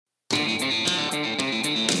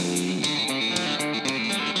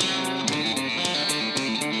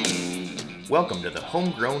Welcome to the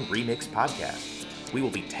Homegrown Remix Podcast. We will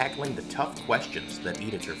be tackling the tough questions that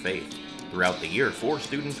eat at your faith. Throughout the year, 4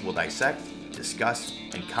 students will dissect, discuss,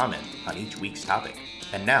 and comment on each week's topic.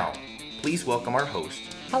 And now, please welcome our host.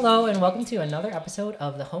 Hello, and welcome to another episode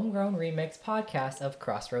of the Homegrown Remix Podcast of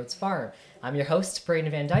Crossroads Farm. I'm your host,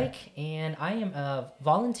 Braden Van Dyke, and I am a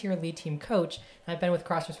volunteer lead team coach, and I've been with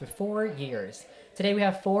Crossroads for 4 years. Today we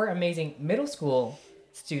have 4 amazing middle school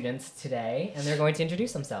students today, and they're going to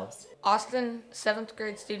introduce themselves. Austin, 7th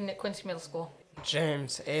grade student at Quincy Middle School.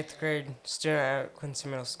 James, 8th grade student at Quincy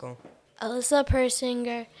Middle School. Alyssa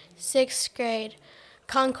Persinger, 6th grade,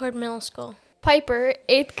 Concord Middle School. Piper,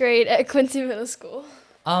 8th grade at Quincy Middle School.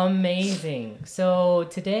 Amazing. So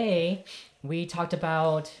today we talked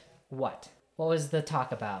about what? What was the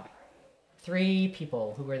talk about? 3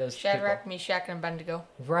 people. Who were those Shadrach, people? Meshach, and Abednego.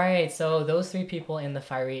 Right. So those 3 people in the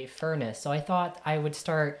fiery furnace. So I thought I would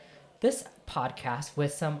start this podcast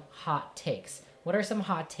with some hot takes. What are some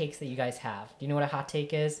hot takes that you guys have? Do you know what a hot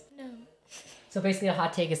take is? No. So basically a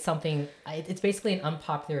hot take is something, it's basically an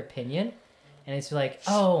unpopular opinion. And it's like,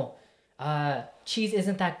 cheese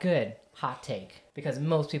isn't that good. Hot take. Because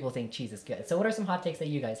most people think cheese is good. So what are some hot takes that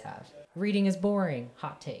you guys have? Reading is boring.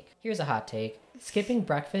 Hot take. Here's a hot take. Skipping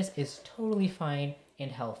breakfast is totally fine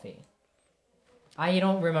and healthy. I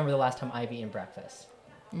don't remember the last time I've eaten breakfast.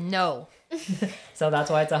 No. So that's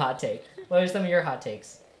why it's a hot take. What are some of your hot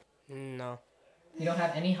takes? No. You don't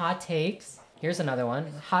have any hot takes? Here's another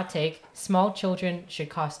one. Hot take. Small children should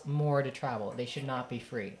cost more to travel. They should not be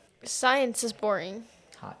free. Science is boring.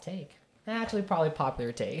 Hot take. Actually, probably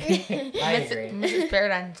popular take. I agree. Mrs.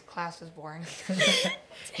 Paradigm's class is boring.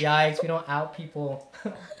 Yikes, we don't out people.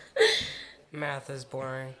 Math is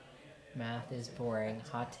boring. Math is boring.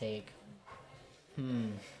 Hot take.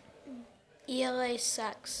 ELA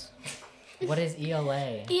sucks. What is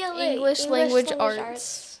ELA? ELA, English Language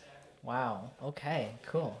Arts. Wow. Okay,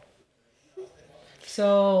 cool.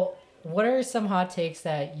 So, what are some hot takes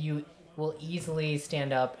that you will easily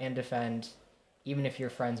stand up and defend even if your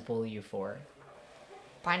friends bully you for?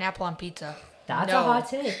 Pineapple on pizza. That's No. a hot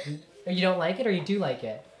take. You don't like it or you do like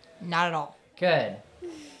it? Not at all. Good.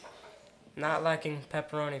 Not liking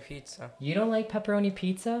pepperoni pizza. You don't like pepperoni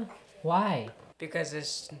pizza? Why? Because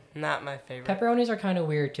it's not my favorite. Pepperonis are kind of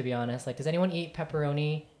weird, to be honest. Like, does anyone eat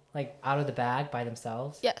pepperoni, like, out of the bag by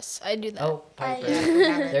themselves? Yes, I do that. Oh, Piper. I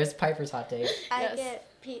There's Piper's hot take. Yes. get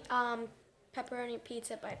pepperoni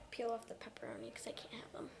pizza, but I peel off the pepperoni because I can't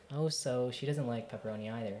have them. Oh, so she doesn't like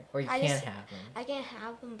pepperoni either. Or you I can't just- have them. I can't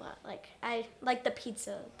have them, but I like the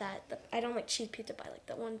pizza I don't like cheese pizza, but I like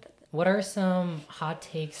the one. What are some hot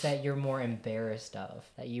takes that you're more embarrassed of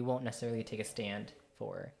that you won't necessarily take a stand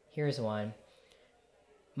for? Here's one.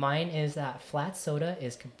 Mine is that flat soda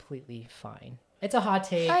is completely fine. It's a hot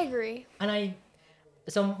take. I agree. And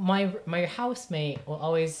so my housemate will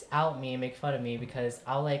always out me and make fun of me because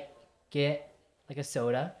I'll like get like a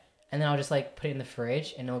soda and then I'll just like put it in the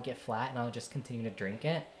fridge and it'll get flat and I'll just continue to drink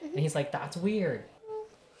it. And he's like, that's weird.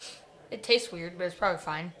 It tastes weird, but it's probably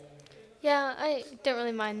fine. Yeah, I don't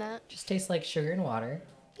really mind that. Just tastes like sugar and water.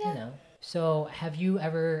 Yeah. You know. So have you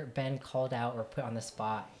ever been called out or put on the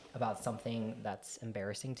spot about something that's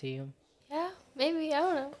embarrassing to you? Yeah, maybe. I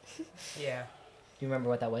don't know. Yeah. Do you remember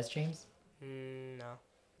what that was, James? No.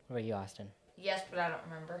 What about you, Austin? Yes, but I don't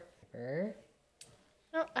remember.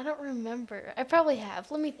 No, I don't remember. I probably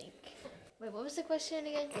have. Let me think. Wait, what was the question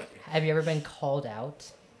again? Have you ever been called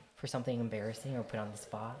out for something embarrassing or put on the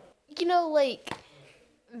spot? You know, like,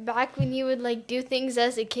 back when you would, like, do things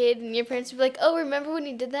as a kid and your parents would be like, oh, remember when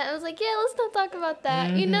you did that? I was like, yeah, let's not talk about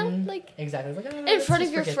that. You know? Like, Exactly. Like, in let's front of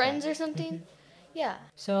just your forget friends that. or something. Yeah.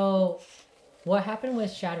 So, what happened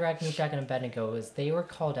with Shadrach, Meshach, and Abednego is they were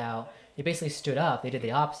called out. They basically stood up. They did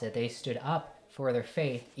the opposite. They stood up for their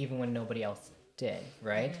faith even when nobody else did,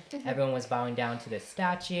 right? Everyone was bowing down to this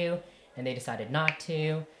statue, and they decided not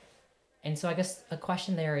to. And so I guess a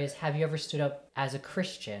question there is, have you ever stood up as a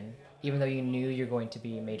Christian even though you knew you're going to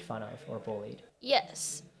be made fun of or bullied?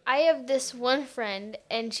 Yes. I have this one friend,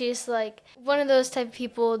 and she's, like, one of those type of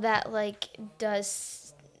people that, like,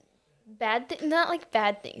 does not, like,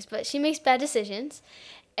 bad things, but she makes bad decisions.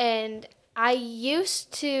 And I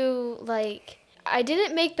used to, like, I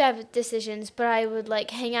didn't make bad decisions, but I would, like,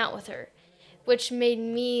 hang out with her, which made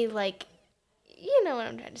me, like, you know what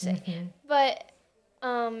I'm trying to say. But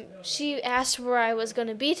she asked where I was going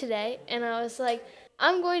to be today, and I was like,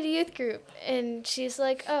 I'm going to youth group. And she's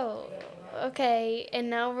like, oh, okay. And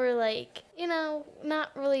now we're, like, you know, not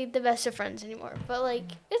really the best of friends anymore. But, like,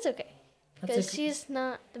 it's okay. Because she's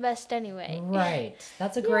not the best anyway. Right.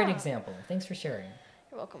 That's a great Yeah. example. Thanks for sharing.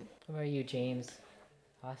 You're welcome. What about you, James?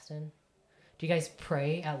 Austin? Do you guys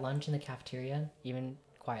pray at lunch in the cafeteria, even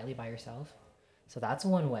quietly by yourself? So that's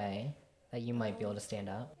one way that you might be able to stand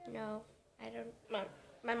up. No, I don't.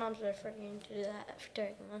 My mom's referring to do that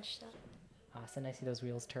during lunch stuff. Austin, I see those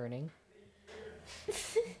wheels turning.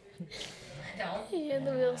 Yeah,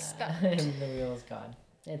 the wheels stop. And the wheel is gone.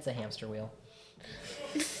 It's a hamster wheel.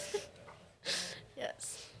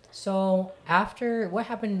 Yes. So after, what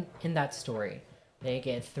happened in that story? They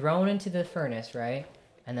get thrown into the furnace, right?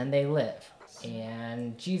 And then they live.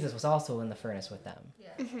 And Jesus was also in the furnace with them.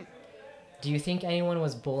 Yeah. Do you think anyone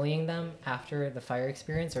was bullying them after the fire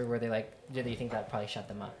experience, or were they like, did you think that probably shut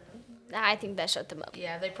them up? I think that shut them up.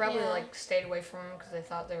 Yeah, they probably Yeah. like stayed away from him because they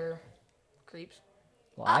thought they were creeps.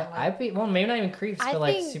 Well, I'd be, well, maybe not even creeps, I but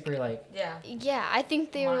like think- super like, Yeah. Yeah, I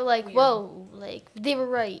think they were Weird. like, whoa, like they were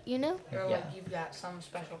right, you know? They're Yeah. like, you've got some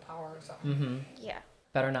special power or something. mm-hmm, Yeah.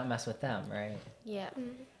 better not mess with them, right? Yeah.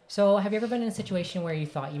 So have you ever been in a situation where you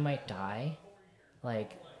thought you might die? I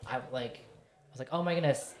was like, oh my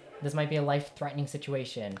goodness, this might be a life-threatening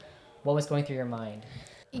situation. What was going through your mind?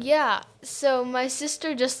 Yeah, so my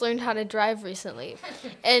sister just learned how to drive recently.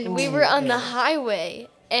 And we Ooh, were on the yeah. highway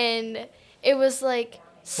and it was like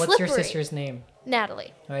slippery. What's your sister's name?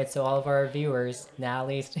 Natalie. All right, so all of our viewers,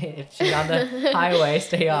 Natalie, if she's on the highway,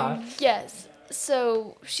 stay off. Yes.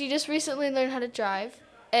 So she just recently learned how to drive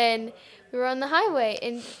and we were on the highway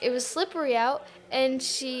and it was slippery out and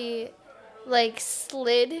she like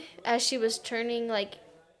slid as she was turning like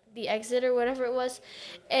the exit or whatever it was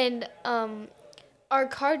and our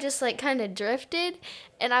car just like kind of drifted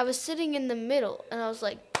and I was sitting in the middle and I was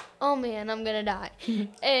like, oh man, I'm gonna die.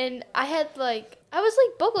 And I was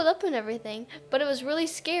like buckled up and everything, but it was really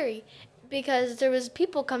scary because there was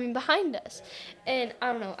people coming behind us and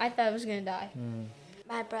I don't know, I thought I was gonna die.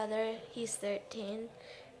 My brother, he's 13,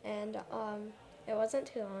 and it wasn't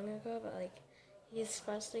too long ago, but like he's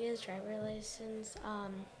supposed to get his driver's license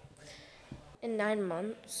in 9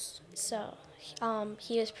 months. So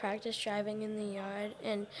he was practice driving in the yard,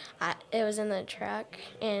 and it was in the truck,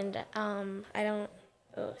 and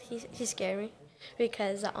he scared me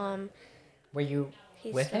because Were you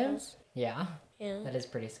he with him? says- Yeah, Yeah. that is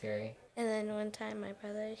pretty scary. And then one time, my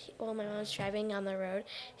brother, while my mom was driving on the road,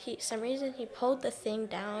 some reason he pulled the thing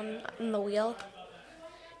down on the wheel,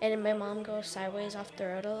 and my mom goes sideways off the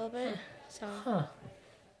road a little bit. So Huh.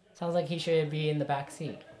 Sounds like he should be in the back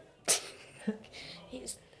seat.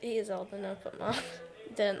 he's old enough, but mom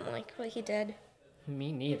didn't like what he did.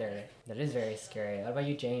 Me neither. That is very scary. What about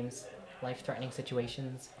you, James? Life-threatening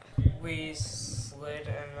situations? We slid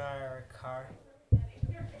in our car.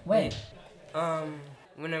 When?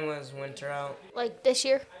 When it was winter out Like this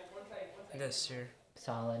year. this year.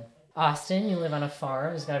 Solid. Austin, you live on a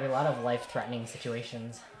farm. There's got to be a lot of life-threatening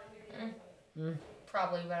situations.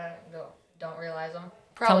 Probably, but I don't realize them.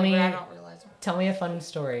 Probably, me- but I don't realize them. Tell me a fun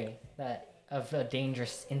story of a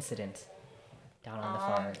dangerous incident down on the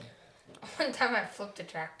farm. One time I flipped a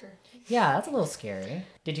tractor. Yeah, that's a little scary.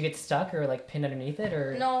 Did you get stuck or like pinned underneath it,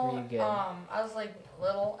 or No, were you good? I was like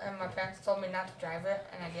little, and my parents told me not to drive it,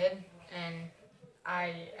 and I did, and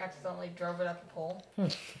I accidentally drove it up a pole.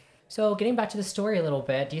 So getting back to the story a little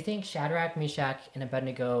bit, do you think Shadrach, Meshach, and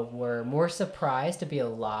Abednego were more surprised to be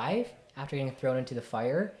alive after getting thrown into the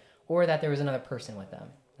fire, or that there was another person with them?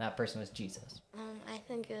 That person was Jesus. I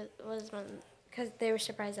think it was because they were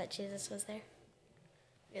surprised that Jesus was there.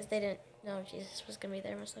 Because they didn't know Jesus was going to be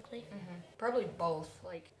there, most likely. Probably both.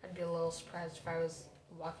 Like, I'd be a little surprised if I was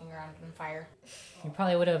walking around in fire. You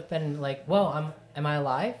probably would have been like, "Whoa, am I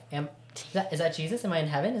alive? Is that Jesus? Am I in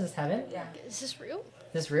heaven? Is this heaven? Yeah. Is this real?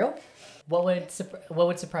 Is this real?" What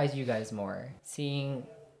would surprise you guys more? Seeing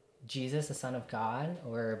Jesus, the Son of God,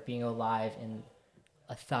 or being alive in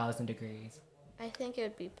 1,000 degrees? I think it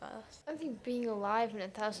would be both. I think being alive in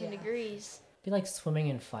 1,000 Yeah. degrees. It'd be like swimming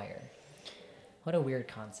in fire. What a weird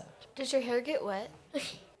concept. Does your hair get wet?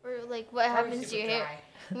 Or like what Probably happens to super your hair?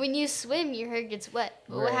 dry. When you swim, your hair gets wet.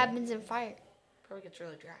 But what Right. happens in fire? Probably gets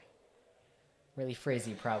really dry. Really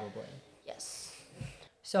frizzy, probably. Yes.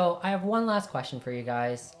 So I have one last question for you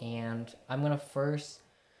guys, and I'm going to first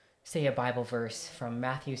say a Bible verse from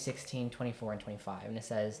Matthew 16:24 and 25. And it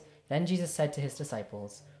says, "Then Jesus said to his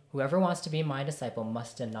disciples, 'Whoever wants to be my disciple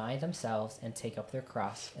must deny themselves and take up their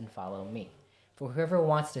cross and follow me. For whoever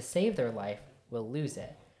wants to save their life will lose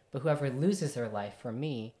it, but whoever loses their life for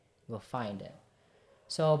me will find it.'"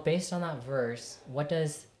 So based on that verse, what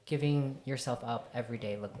does giving yourself up every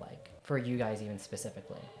day look like for you guys, even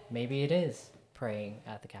specifically? Maybe it is praying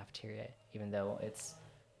at the cafeteria, even though it's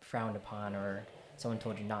frowned upon or someone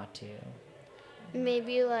told you not to.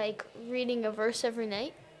 Maybe like reading a verse every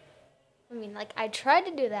night. I mean, like I try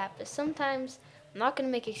to do that, but sometimes I'm not going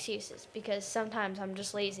to make excuses because sometimes I'm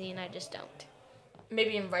just lazy and I just don't.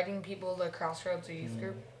 Maybe inviting people to Crossroads or youth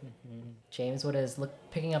group. James, what does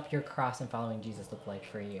picking up your cross and following Jesus look like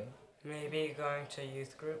for you? Maybe going to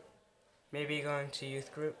youth group.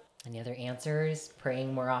 Any other answers?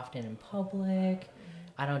 Praying more often in public?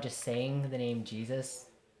 I don't know, just saying the name Jesus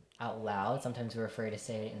out loud. Sometimes we're afraid to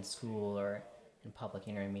say it in school or in public,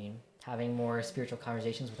 you know what I mean? Having more spiritual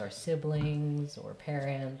conversations with our siblings or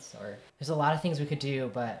parents, or there's a lot of things we could do,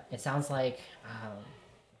 but it sounds like,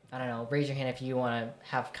 I don't know, raise your hand if you want to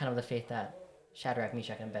have kind of the faith that Shadrach,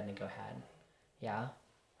 Meshach, and Abednego had. Yeah?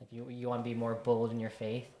 Like you want to be more bold in your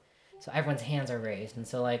faith. So everyone's hands are raised, and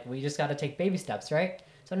so like we just got to take baby steps, right?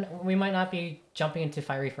 So we might not be jumping into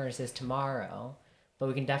fiery furnaces tomorrow, but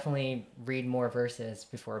we can definitely read more verses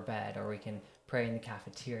before bed, or we can pray in the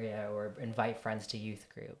cafeteria, or invite friends to youth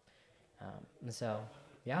group. And so,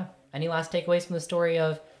 yeah. Any last takeaways from the story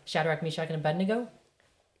of Shadrach, Meshach, and Abednego?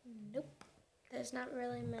 Nope. There's not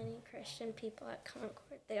really many Christian people at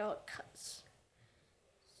Concord. They all cuss.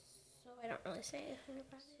 So I don't really say anything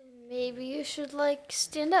about it. Maybe you should,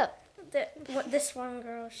 stand up. This one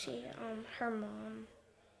girl, her mom,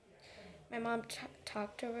 my mom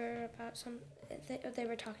talked to her about they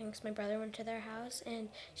were talking because my brother went to their house, and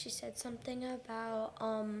she said something about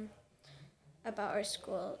our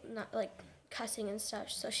school, not cussing and stuff.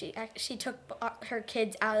 So she took her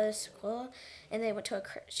kids out of the school, and they went to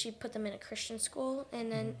she put them in a Christian school,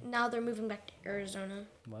 and then now they're moving back to Arizona.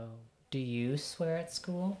 Whoa. Do you swear at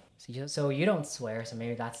school? So you don't swear, so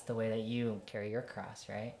maybe that's the way that you carry your cross,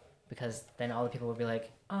 right? Because then all the people will be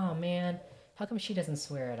like, oh man, how come she doesn't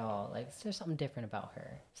swear at all? There's something different about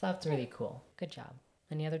her. So that's really cool. Good job.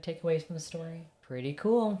 Any other takeaways from the story? Pretty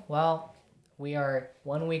cool. Well, we are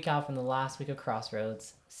 1 week out from the last week of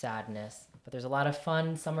Crossroads. Sadness. But there's a lot of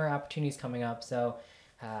fun summer opportunities coming up. So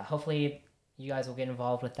hopefully you guys will get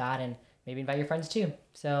involved with that and maybe invite your friends too.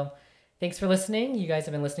 So thanks for listening. You guys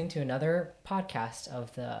have been listening to another podcast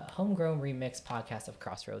of the Homegrown Remix podcast of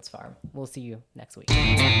Crossroads Farm. We'll see you next week.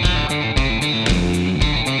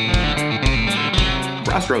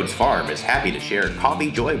 Crossroads Farm is happy to share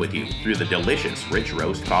coffee joy with you through the delicious Rich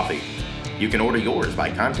Roast coffee. You can order yours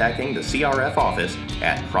by contacting the CRF office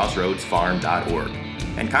at crossroadsfarm.org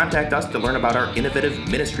and contact us to learn about our innovative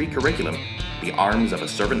ministry curriculum, The Arms of a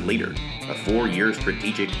Servant Leader, a 4-year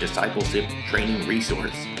strategic discipleship training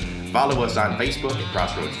resource. Follow us on Facebook at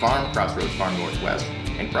Crossroads Farm, Crossroads Farm Northwest,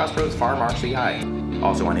 and Crossroads Farm RCI,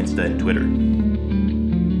 also on Insta and Twitter.